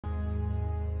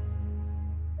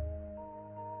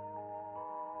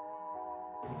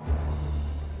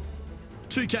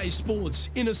2K Sports,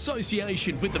 in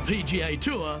association with the PGA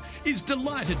Tour, is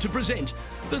delighted to present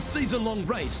the season-long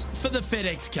race for the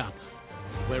FedEx Cup.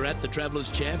 We're at the Travellers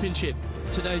Championship.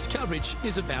 Today's coverage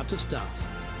is about to start.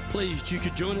 Pleased you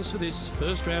could join us for this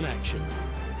first round action.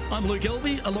 I'm Luke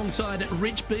Elvey alongside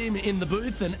Rich Beam in the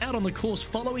booth, and out on the course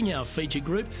following our feature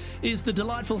group is the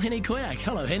delightful Henny Koyak.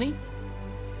 Hello, Henny.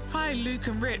 Hi Luke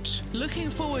and Rich, looking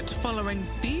forward to following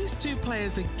these two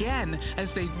players again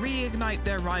as they reignite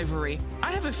their rivalry.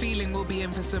 I have a feeling we'll be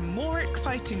in for some more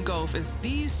exciting golf as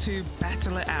these two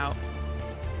battle it out.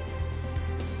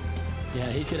 Yeah,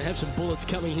 he's going to have some bullets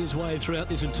coming his way throughout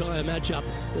this entire matchup.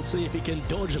 Let's see if he can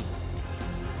dodge them.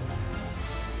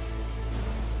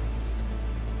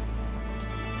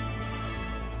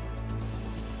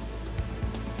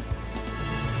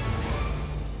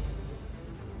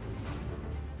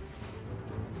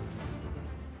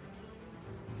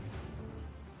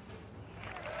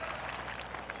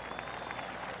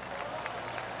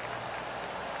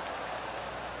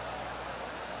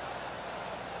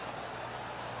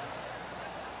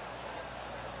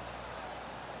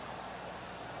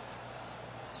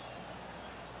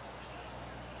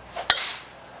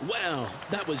 Wow,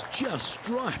 that was just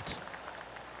striped.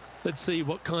 Let's see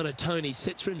what kind of tone he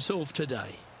sets for himself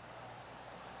today.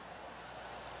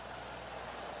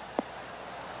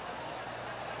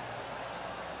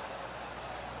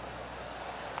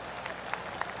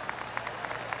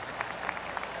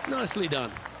 Nicely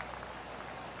done.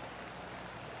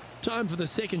 Time for the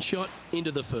second shot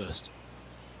into the first.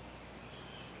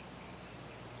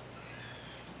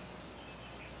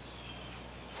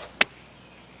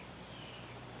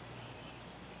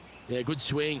 Yeah, good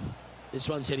swing. This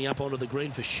one's heading up onto the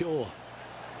green for sure.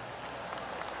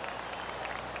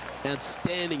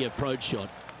 Outstanding approach shot.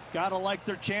 Gotta like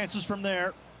their chances from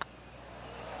there.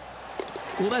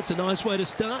 Well, that's a nice way to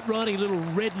start, writing a little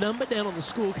red number down on the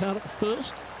scorecard at the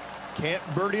first. Can't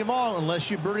birdie them all unless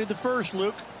you birdie the first,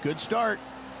 Luke. Good start.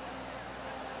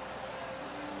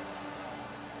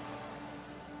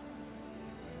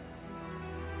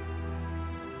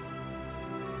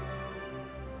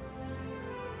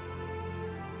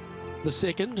 The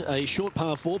second, a short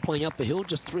par 4 playing up the hill,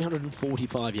 just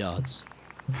 345 yards.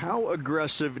 How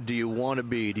aggressive do you want to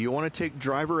be? Do you want to take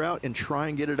driver out and try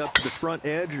and get it up to the front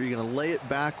edge, or are you going to lay it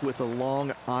back with a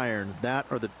long iron? That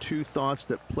are the two thoughts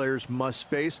that players must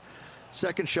face.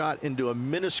 Second shot into a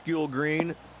minuscule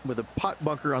green with a pot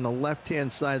bunker on the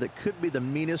left-hand side that could be the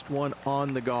meanest one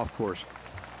on the golf course.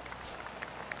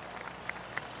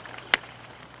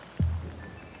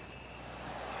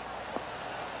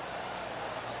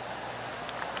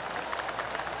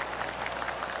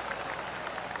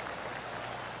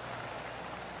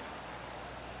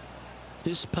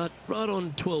 This putt right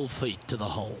on 12 feet to the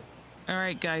hole. All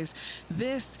right, guys,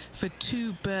 this for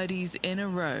 2 birdies in a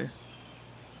row.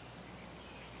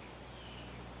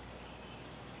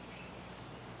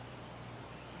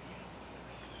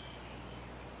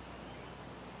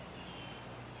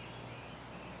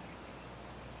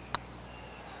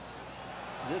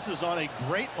 This is on a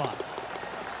great line.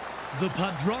 The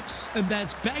putt drops, and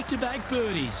that's back-to-back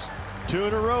birdies. 2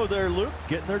 in a row there, Luke.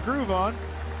 Getting their groove on.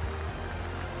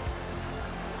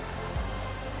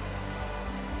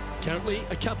 Currently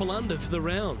a couple under for the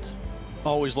round.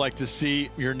 Always like to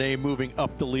see your name moving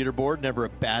up the leaderboard. Never a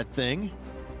bad thing.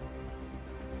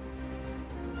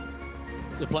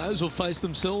 The players will face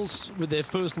themselves with their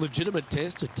first legitimate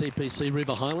test at TPC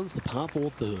River Highlands, the par 4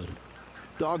 third.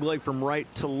 Dogleg from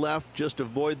right to left. Just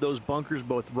avoid those bunkers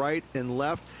both right and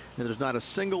left. And there's not a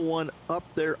single one up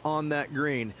there on that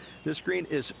green. This green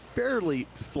is fairly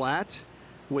flat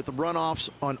with runoffs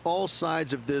on all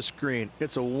sides of this green.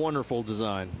 It's a wonderful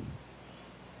design.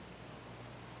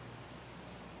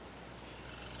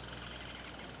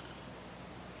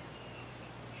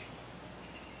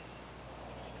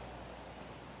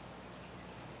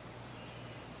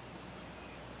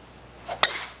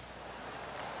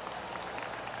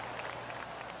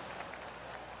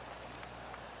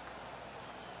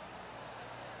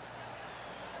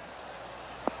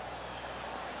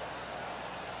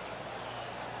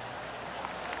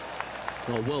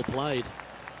 Oh, well played.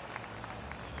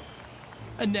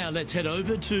 And now let's head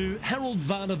over to Harold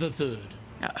Varner III.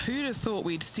 Now, who'd have thought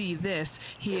we'd see this?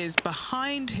 He is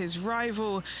behind his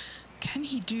rival. Can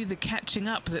he do the catching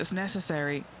up that's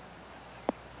necessary?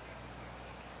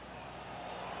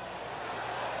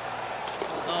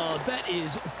 Oh, that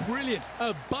is brilliant.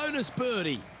 A bonus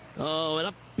birdie. Oh, and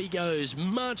up he goes,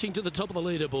 marching to the top of the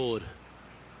leaderboard.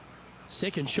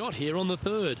 Second shot here on the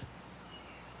third.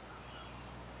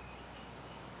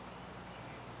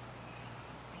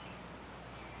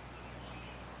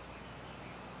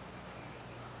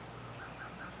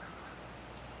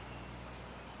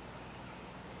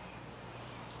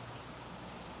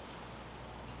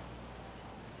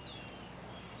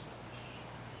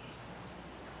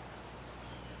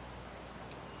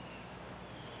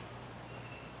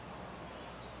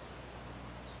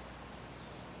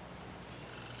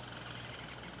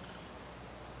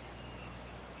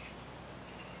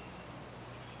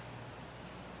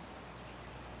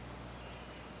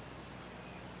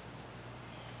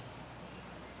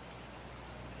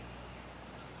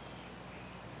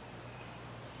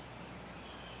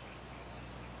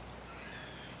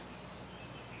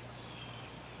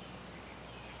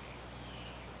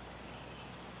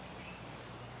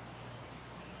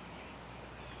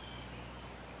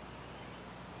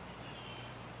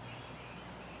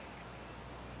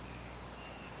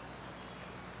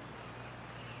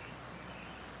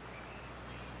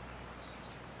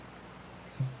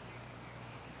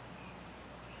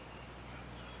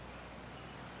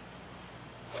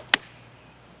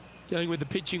 Going with the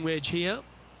pitching wedge here.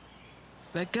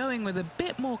 They're going with a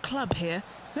bit more club here.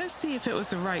 Let's see if it was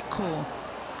the right call.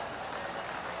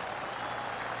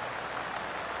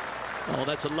 Oh,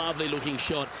 that's a lovely looking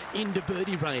shot into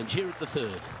birdie range here at the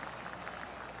third.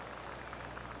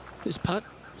 This putt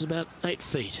was about 8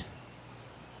 feet.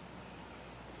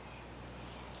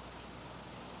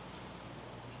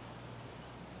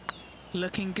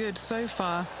 Looking good so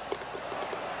far.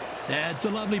 That's a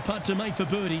lovely putt to make for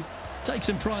birdie. Take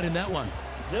some pride in that one.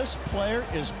 This player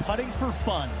is putting for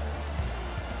fun.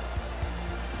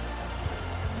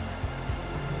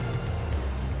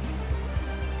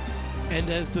 And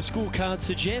as the scorecard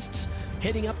suggests,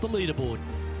 heading up the leaderboard.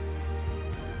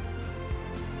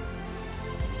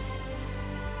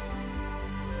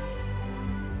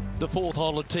 The fourth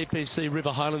hole at TPC River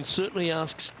Highlands certainly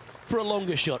asks for a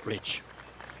longer shot, Rich.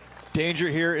 Danger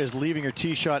here is leaving your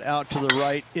tee shot out to the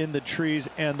right in the trees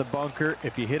and the bunker.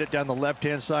 If you hit it down the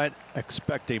left-hand side,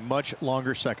 expect a much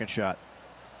longer second shot.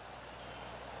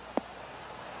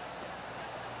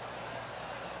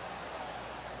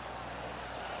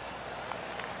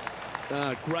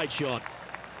 Great shot.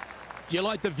 Do you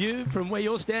like the view from where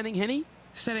you're standing, Henny?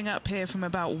 Setting up here from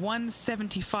about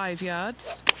 175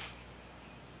 yards.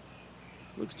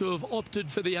 Looks to have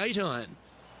opted for the 8-iron.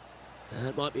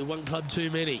 That might be one club too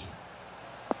many.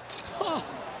 Oh,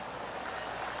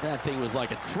 that thing was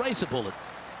like a tracer bullet.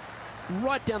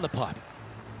 Right down the pipe.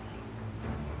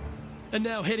 And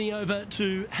now heading over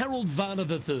to Harold Varner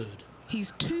III.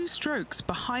 He's 2 strokes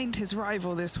behind his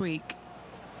rival this week.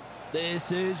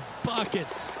 This is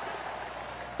buckets.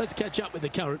 Let's catch up with the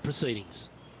current proceedings.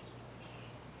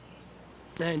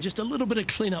 And just a little bit of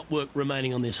clean-up work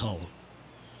remaining on this hole.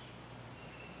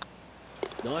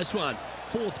 Nice one.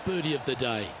 4th birdie of the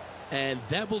day. And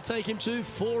that will take him to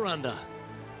 4 under.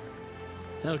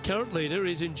 Our current leader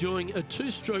is enjoying a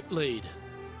 2-stroke lead.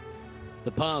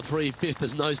 The par 3 fifth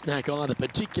is no snack either,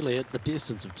 particularly at the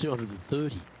distance of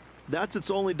 230. That's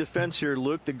its only defense here,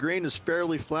 Luke. The green is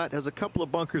fairly flat, has a couple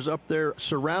of bunkers up there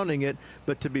surrounding it,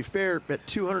 but to be fair, at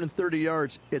 230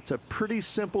 yards, it's a pretty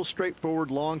simple,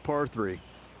 straightforward, long par 3.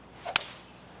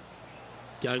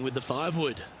 Going with the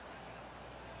 5-wood.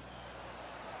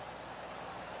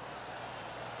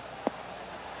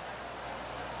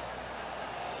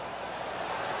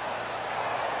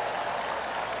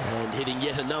 And hitting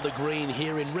yet another green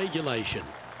here in regulation.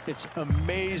 It's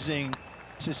amazing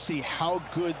to see how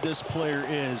good this player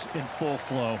is in full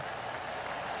flow.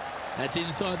 That's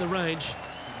inside the range.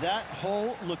 That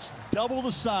hole looks double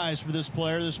the size for this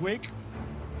player this week.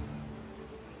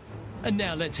 And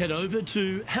now let's head over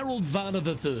to Harold Varner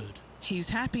III. He's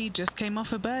happy, just came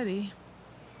off a birdie.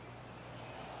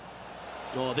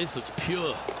 Oh, this looks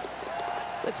pure.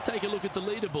 Let's take a look at the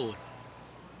leaderboard.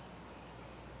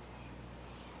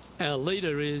 Our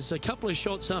leader is a couple of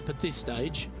shots up at this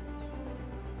stage.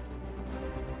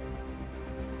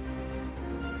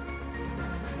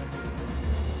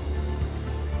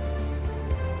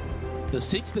 The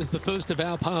 6th is the first of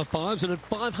our par 5s, and at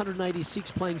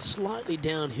 586 playing slightly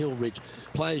downhill, Ridge.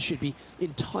 Players should be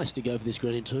enticed to go for this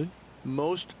green in 2.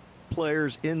 Most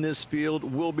players in this field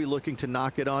will be looking to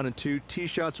knock it on in 2. Tee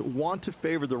shots want to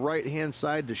favor the right-hand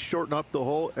side to shorten up the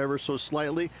hole ever so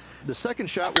slightly. The second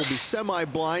shot will be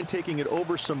semi-blind, taking it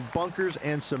over some bunkers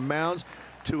and some mounds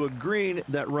to a green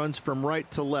that runs from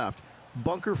right to left.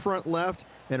 Bunker front left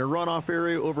and a runoff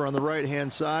area over on the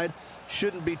right-hand side.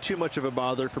 Shouldn't be too much of a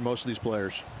bother for most of these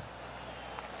players.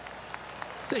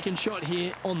 Second shot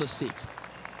here on the 6th.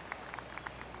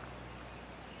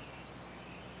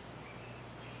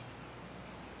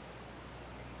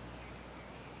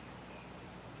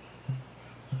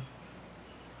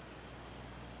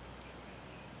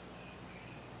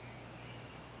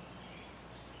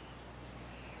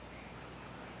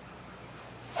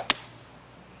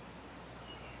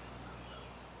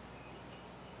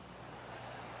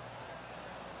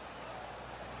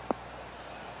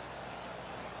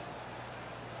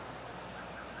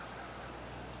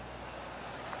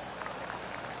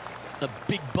 A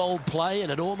big, bold play,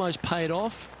 and it almost paid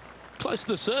off. Close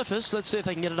to the surface. Let's see if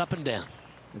they can get it up and down.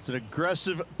 It's an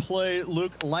aggressive play,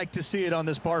 Luke. Like to see it on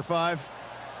this par 5.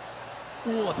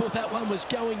 Oh, I thought that one was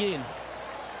going in.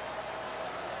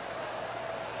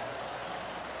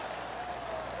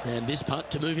 And this putt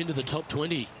to move into the top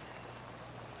 20.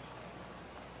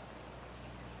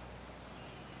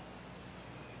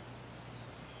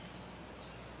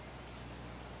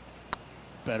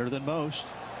 Better than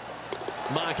most.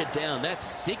 Mark it down. That's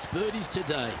 6 birdies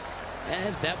today.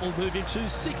 And that will move him to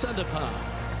 6 under par.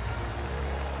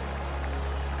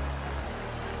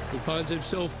 He finds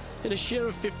himself in a share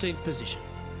of 15th position.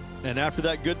 And after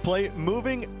that good play,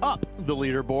 moving up the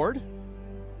leaderboard.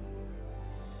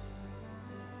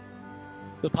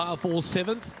 The par 4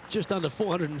 seventh, just under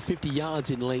 450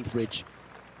 yards in length, Rich.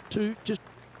 Two just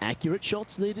accurate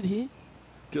shots needed here.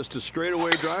 Just a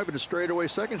straightaway drive and a straightaway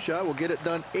second shot will get it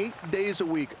done 8 days a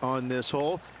week on this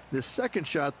hole. This second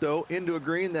shot, though, into a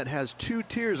green that has 2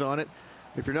 tiers on it.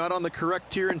 If you're not on the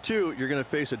correct tier in 2, you're going to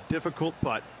face a difficult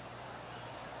putt.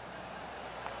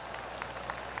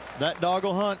 That dog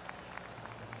will hunt.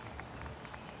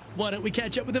 Why don't we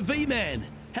catch up with the V-man,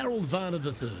 Harold Varner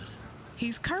III.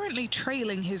 He's currently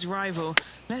trailing his rival.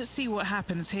 Let's see what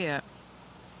happens here.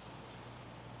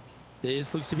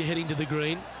 This looks to be heading to the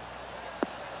green.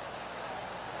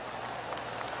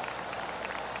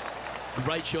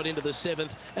 Great shot into the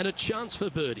 7th and a chance for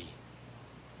birdie.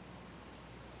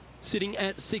 Sitting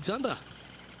at 6 under.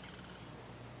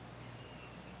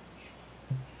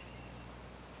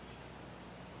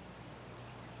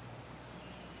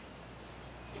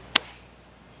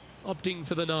 Opting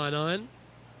for the 9-iron.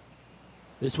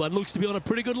 This one looks to be on a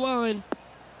pretty good line.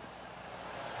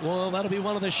 Well, that'll be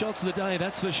one of the shots of the day,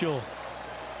 that's for sure.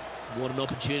 What an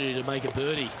opportunity to make a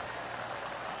birdie.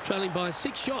 Trailing by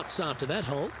 6 shots after that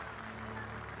hole.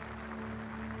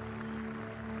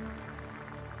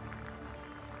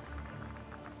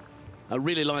 I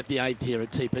really like the 8th here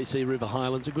at TPC River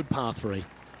Highlands, a good par 3.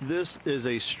 This is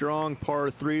a strong par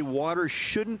 3. Water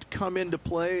shouldn't come into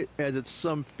play as it's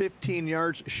some 15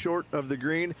 yards short of the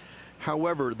green.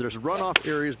 However, there's runoff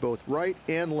areas both right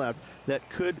and left that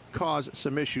could cause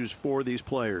some issues for these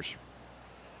players.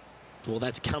 Well,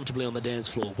 that's comfortably on the dance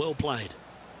floor. Well played.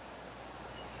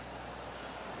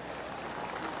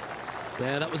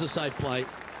 Yeah, that was a safe play.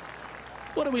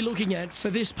 What are we looking at for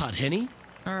this putt, Henny?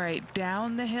 All right,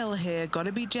 down the hill here. Got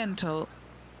to be gentle.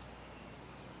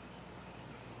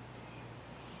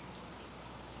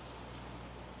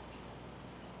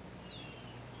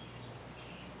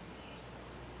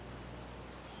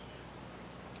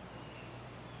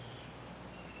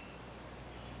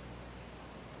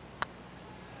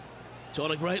 It's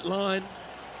on a great line.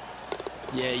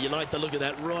 Yeah, you like the look of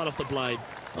that right off the blade.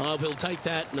 I will take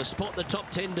that and a spot in the top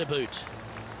 10 to boot.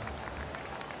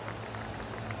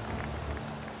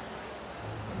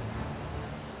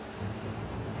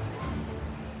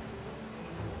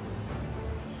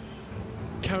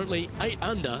 Currently 8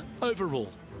 under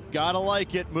overall. Gotta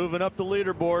like it, moving up the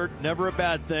leaderboard, never a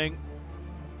bad thing.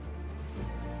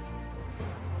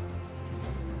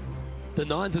 The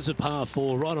 9th is a par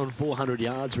 4, right on 400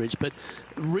 yards, Rich, but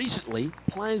recently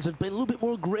players have been a little bit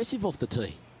more aggressive off the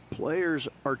tee. Players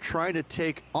are trying to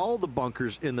take all the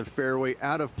bunkers in the fairway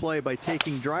out of play by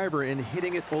taking driver and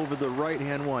hitting it over the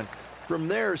right-hand one. From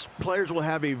there, players will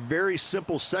have a very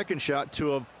simple second shot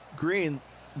to a green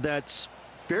that's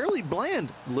fairly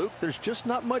bland, Luke. There's just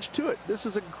not much to it. This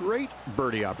is a great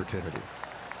birdie opportunity.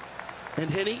 And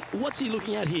Henny, what's he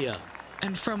looking at here?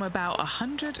 And from about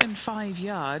 105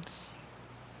 yards.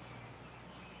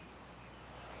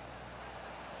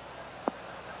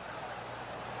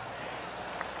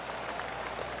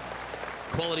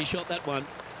 Quality shot, that one.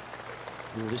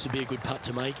 Well, this would be a good putt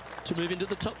to make to move into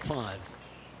the top 5.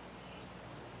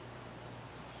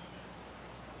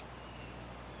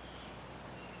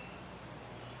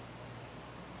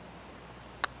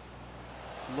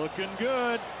 Looking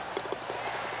good.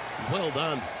 Well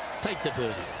done. Take the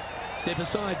birdie. Step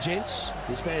aside, gents.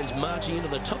 This man's marching into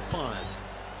the top 5.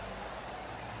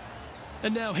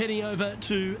 And now heading over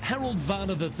to Harold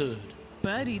Varner III.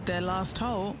 Birdied their last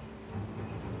hole.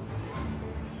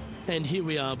 And here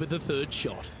we are with the 3rd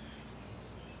shot.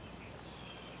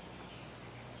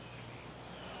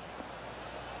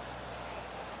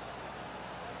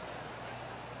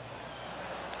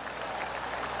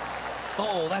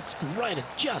 Oh, that's great. It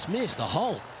just missed the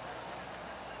hole.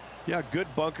 Yeah, good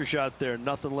bunker shot there.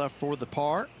 Nothing left for the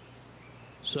par.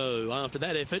 So after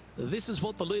that effort, this is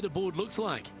what the leaderboard looks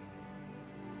like.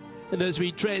 And as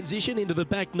we transition into the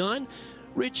back 9,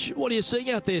 Rich, what are you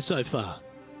seeing out there so far?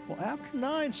 Well, after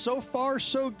 9, so far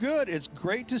so good. It's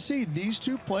great to see these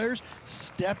two players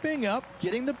stepping up,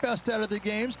 getting the best out of their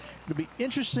games. It'll be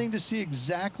interesting to see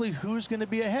exactly who's going to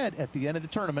be ahead at the end of the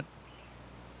tournament.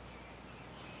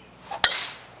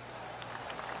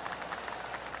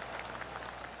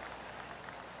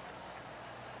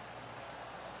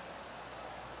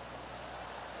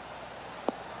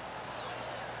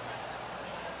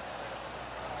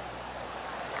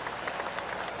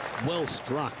 Well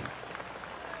struck.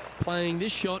 Playing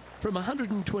this shot from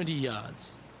 120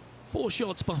 yards. 4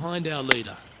 shots behind our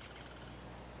leader.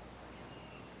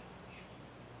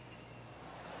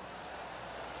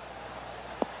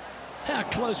 How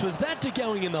close was that to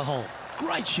going in the hole?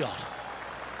 Great shot.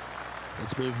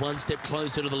 Let's move one step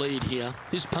closer to the lead here.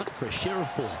 This putt for a share of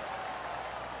fourth.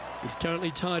 He's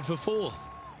currently tied for fourth.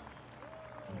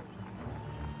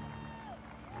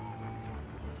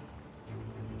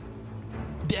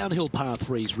 Downhill par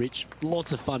threes, Rich.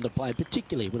 Lots of fun to play,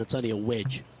 particularly when it's only a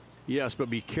wedge. Yes, but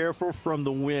be careful from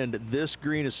the wind. This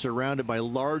green is surrounded by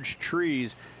large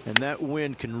trees, and that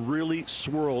wind can really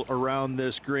swirl around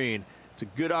this green. It's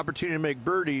a good opportunity to make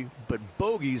birdie, but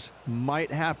bogeys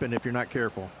might happen if you're not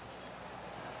careful.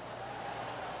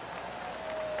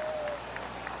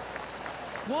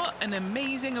 What an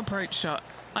amazing approach shot.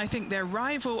 I think their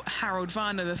rival, Harold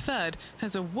Varner III,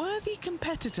 has a worthy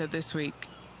competitor this week.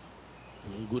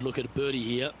 Good look at a birdie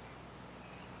here.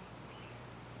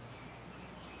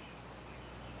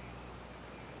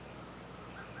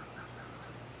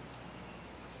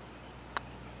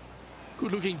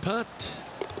 Good looking putt.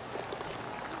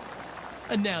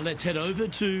 And now let's head over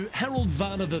to Harold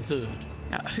Varner III.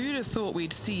 Now, who'd have thought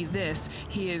we'd see this?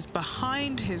 He is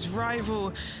behind his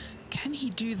rival. Can he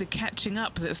do the catching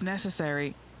up that's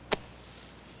necessary?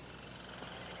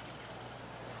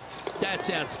 That's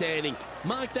outstanding.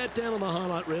 Mark that down on the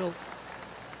highlight reel.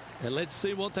 And let's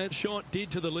see what that shot did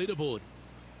to the leaderboard.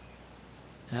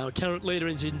 Our current leader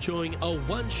is enjoying a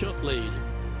one-shot lead.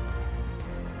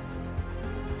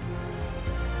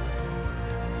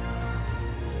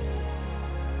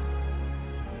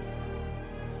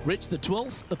 Rich, the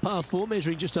 12th, a par 4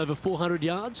 measuring just over 400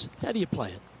 yards. How do you play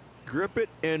it? Grip it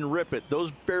and rip it.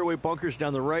 Those fairway bunkers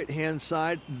down the right-hand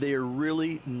side, they are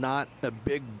really not a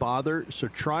big bother, so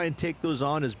try and take those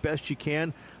on as best you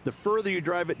can. The further you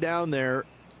drive it down there,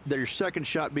 your second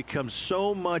shot becomes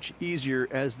so much easier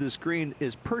as this green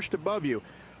is perched above you.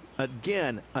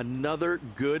 Again, another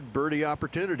good birdie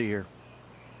opportunity here.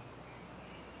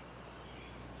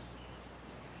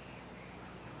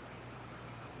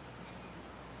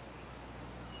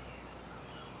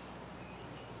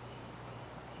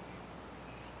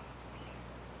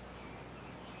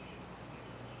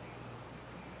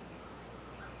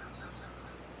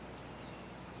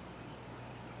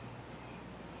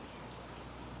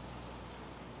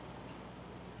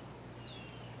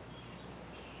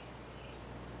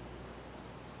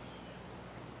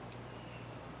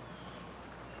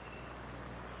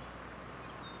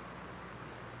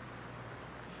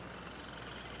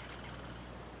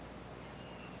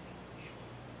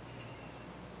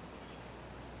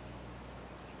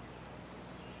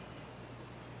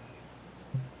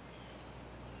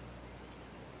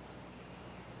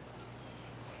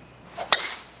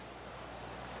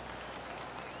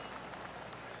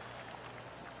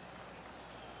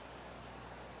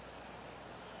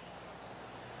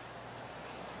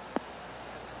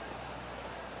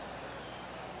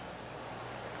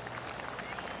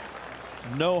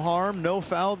 No harm, no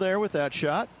foul there with that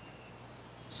shot.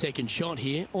 Second shot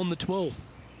here on the 12th.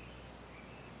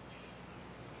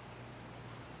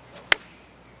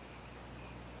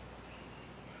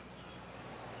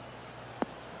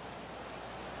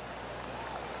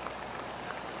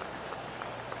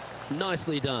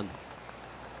 Nicely done.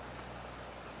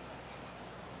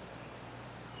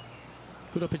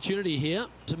 Good opportunity here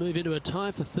to move into a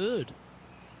tie for third.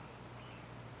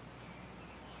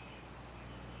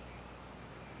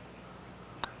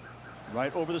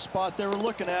 Right over the spot they were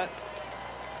looking at.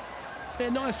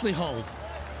 And nicely holed.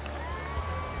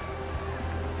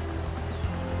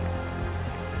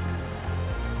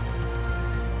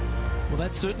 Well,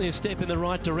 that's certainly a step in the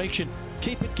right direction.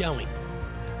 Keep it going.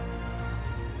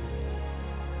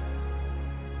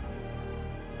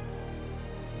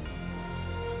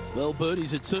 Well,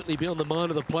 birdies would certainly be on the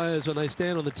mind of the players when they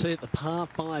stand on the tee at the par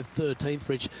 5 13th,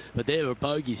 Rich. But there are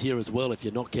bogeys here as well if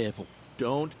you're not careful.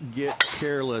 Don't get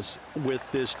careless with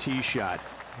this tee shot.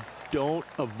 Don't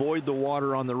avoid the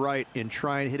water on the right and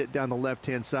try and hit it down the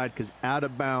left-hand side, because out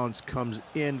of bounds comes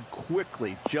in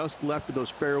quickly, just left of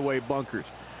those fairway bunkers.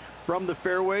 From the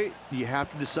fairway, you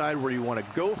have to decide where you want to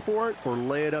go for it or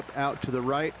lay it up out to the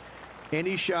right.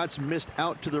 Any shots missed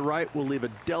out to the right will leave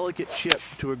a delicate chip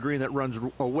to a green that runs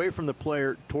away from the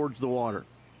player towards the water.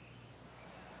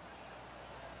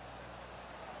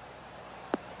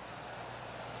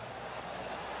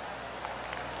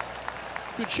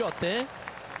 Good shot there.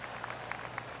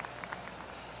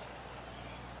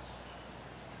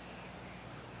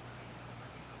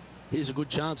 Here's a good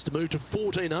chance to move to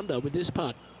 14 under with this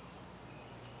putt.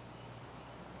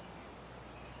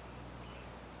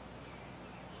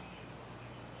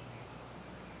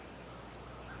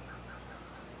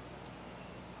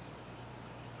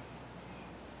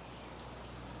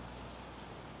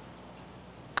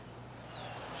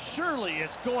 Surely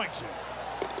it's going to.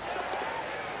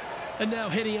 And now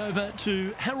heading over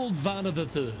to Harold Varner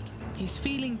III. He's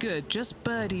feeling good, just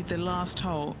birdied the last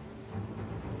hole.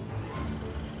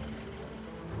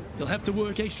 He'll have to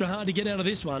work extra hard to get out of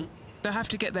this one. They'll have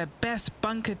to get their best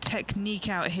bunker technique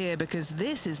out here because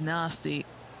this is nasty.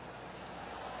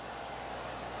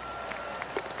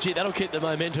 Gee, that'll keep the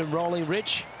momentum rolling,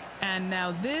 Rich. And now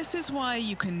this is why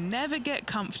you can never get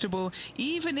comfortable,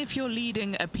 even if you're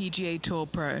leading a PGA Tour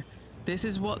pro. This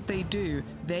is what they do.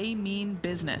 They mean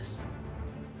business.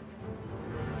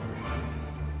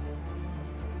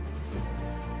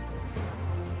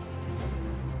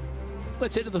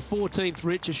 Let's head to the 14th,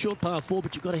 Rich. A short par 4,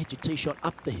 but you've got to hit your tee shot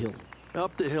up the hill.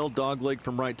 Up the hill, dogleg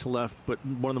from right to left, but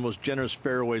one of the most generous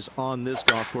fairways on this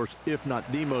golf course, if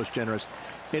not the most generous.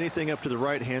 Anything up to the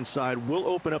right-hand side will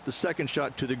open up the second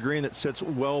shot to the green that sits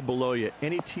well below you.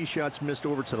 Any tee shots missed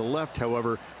over to the left,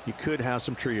 however, you could have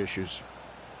some tree issues.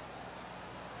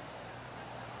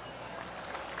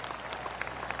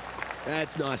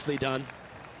 That's nicely done.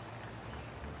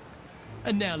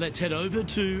 And now let's head over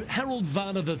to Harold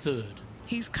Varner III.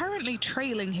 He's currently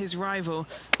trailing his rival.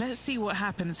 Let's see what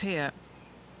happens here.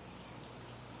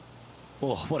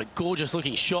 Oh, what a gorgeous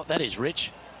looking shot that is,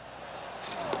 Rich.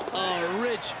 Oh,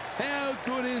 Rich, how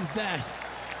good is that?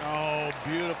 Oh,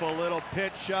 beautiful little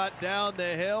pitch shot down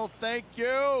the hill. Thank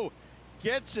you.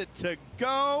 Gets it to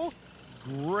go.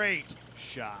 Great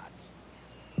shot.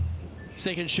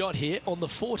 Second shot here on the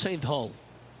 14th hole.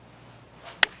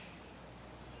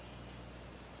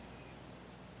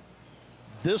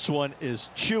 This one is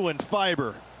chewing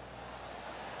fiber.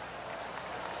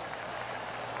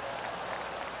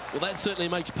 Well, that certainly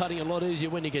makes putting a lot easier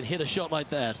when you can hit a shot like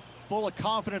that. Full of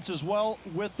confidence as well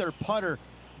with their putter.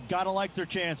 Gotta like their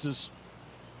chances.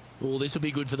 Oh, this will be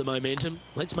good for the momentum.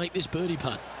 Let's make this birdie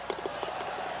putt.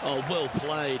 Oh, well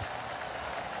played.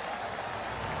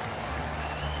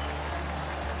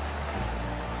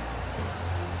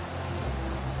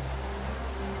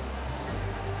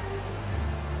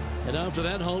 And after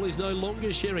that hole, he's no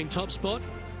longer sharing top spot.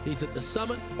 He's at the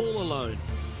summit all alone.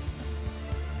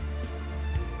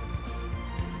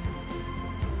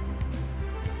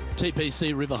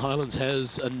 TPC River Highlands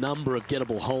has a number of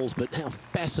gettable holes, but how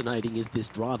fascinating is this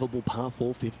drivable par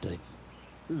 4 15th?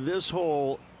 This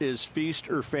hole is feast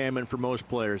or famine for most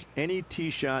players. Any tee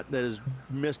shot that is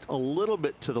missed a little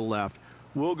bit to the left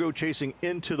will go chasing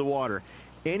into the water.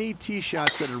 Any tee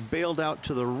shots that are bailed out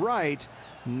to the right,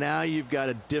 now you've got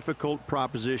a difficult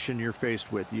proposition you're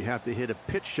faced with. You have to hit a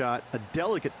pitch shot, a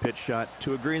delicate pitch shot,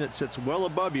 to a green that sits well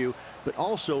above you, but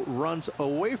also runs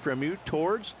away from you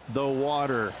towards the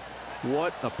water.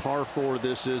 What a par 4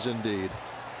 this is indeed.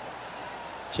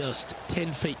 Just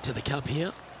 10 feet to the cup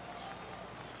here.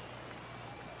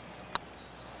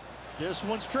 This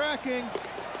one's tracking.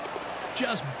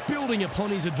 Just building upon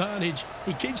his advantage.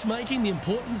 He keeps making the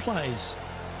important plays.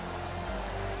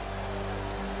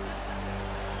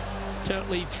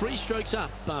 Currently 3 strokes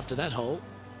up after that hole.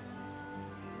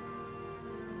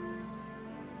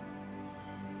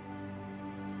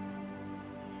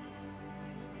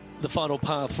 The final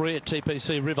par 3 at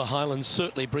TPC River Highlands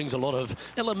certainly brings a lot of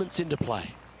elements into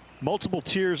play. Multiple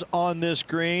tiers on this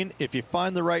green. If you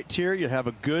find the right tier, you have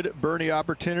a good birdie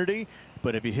opportunity.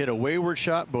 But if you hit a wayward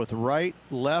shot, both right,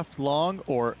 left, long,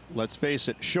 or let's face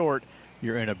it, short,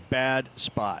 you're in a bad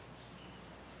spot.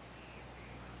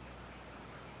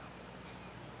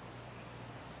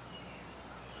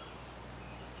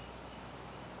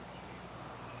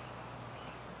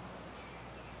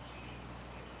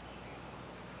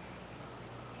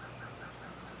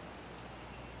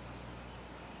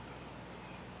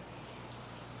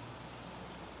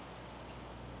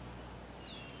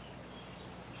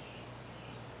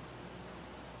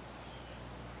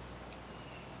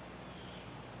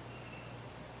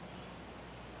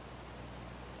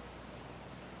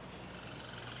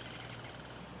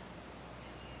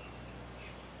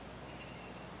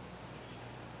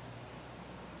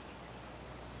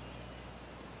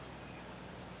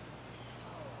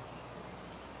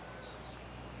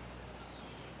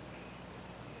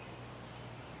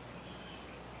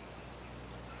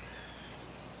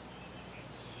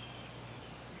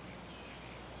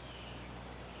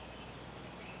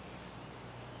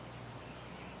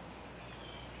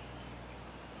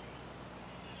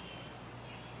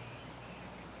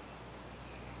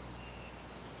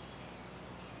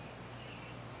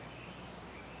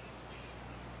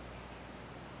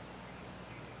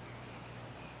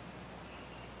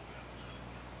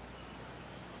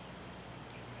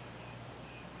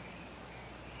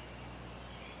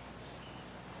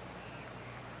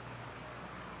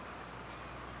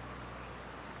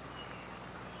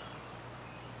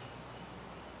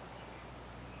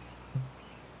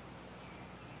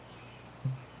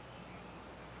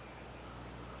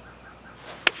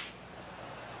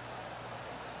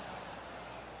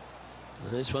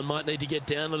 This one might need to get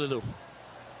down a little.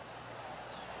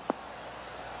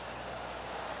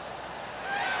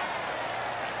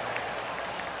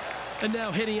 And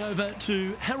now heading over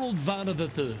to Harold Varner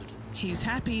III. He's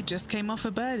happy, just came off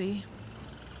a birdie.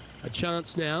 A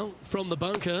chance now from the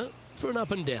bunker for an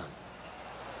up and down.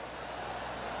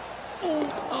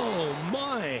 Oh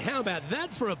my, how about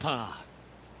that for a par?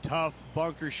 Tough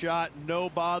bunker shot, no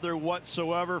bother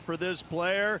whatsoever for this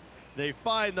player. They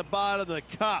find the bottom of the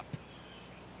cup.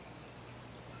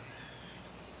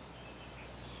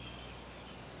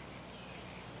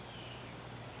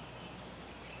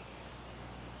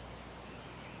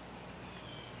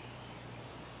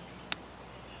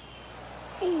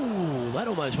 Ooh, that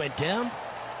almost went down.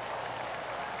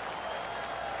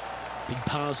 Big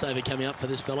par saver coming up for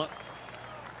this fella.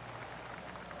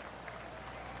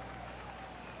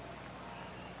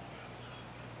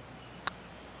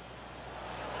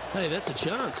 Hey, that's a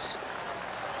chance.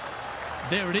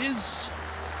 There it is.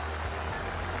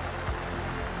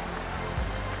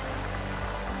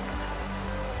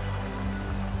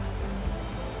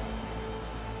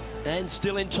 And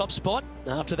still in top spot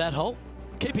after that hole.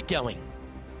 Keep it going.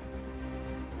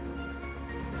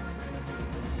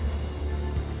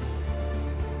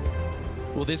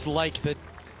 Well, this lake that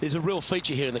is a real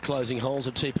feature here in the closing holes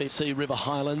at TPC River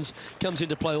Highlands comes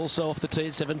into play also off the tee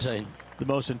at 17. The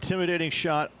most intimidating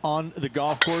shot on the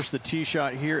golf course, the tee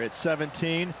shot here at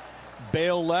 17.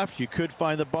 Bail left, you could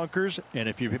find the bunkers, and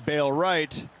if you bail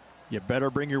right, you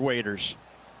better bring your waders.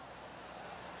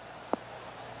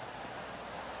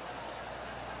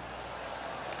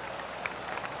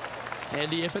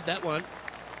 Handy effort, that one.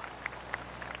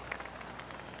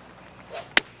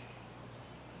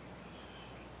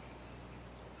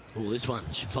 Oh, this one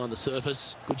should find the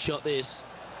surface. Good shot, this.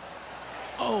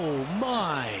 Oh,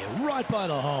 my. Right by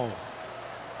the hole.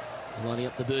 Lining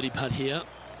up the birdie putt here.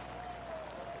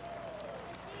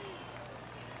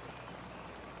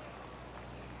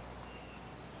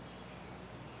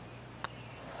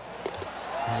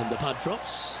 And the putt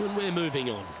drops, and we're moving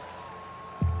on.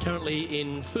 Currently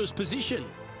in first position.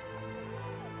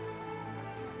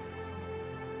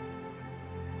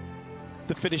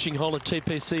 The finishing hole at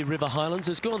TPC River Highlands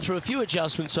has gone through a few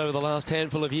adjustments over the last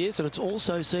handful of years, and it's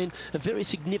also seen a very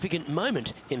significant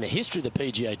moment in the history of the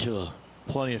PGA Tour.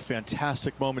 Plenty of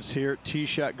fantastic moments here. Tee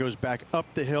shot goes back up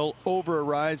the hill, over a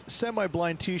rise,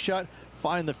 semi-blind tee shot,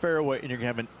 find the fairway, and you're going to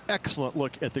have an excellent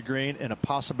look at the green and a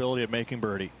possibility of making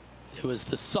birdie. It was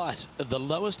the site of the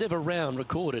lowest ever round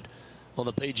recorded on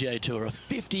the PGA Tour, a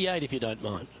 58 if you don't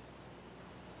mind.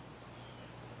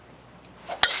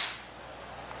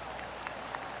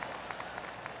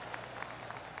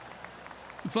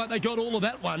 Looks like they got all of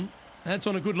that one. That's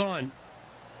on a good line.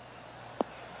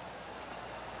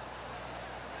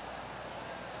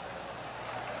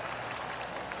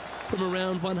 From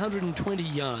around 120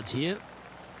 yards here.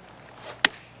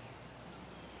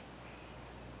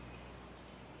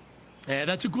 Yeah,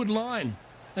 that's a good line.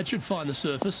 That should find the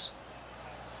surface.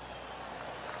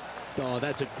 Oh,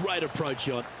 that's a great approach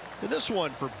shot. And this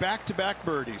one for back-to-back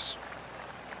birdies.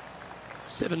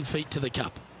 7 feet to the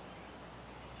cup.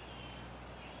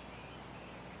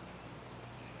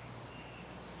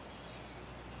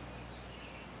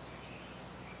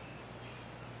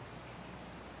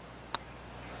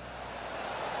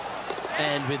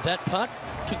 And with that putt,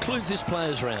 concludes this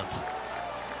players round.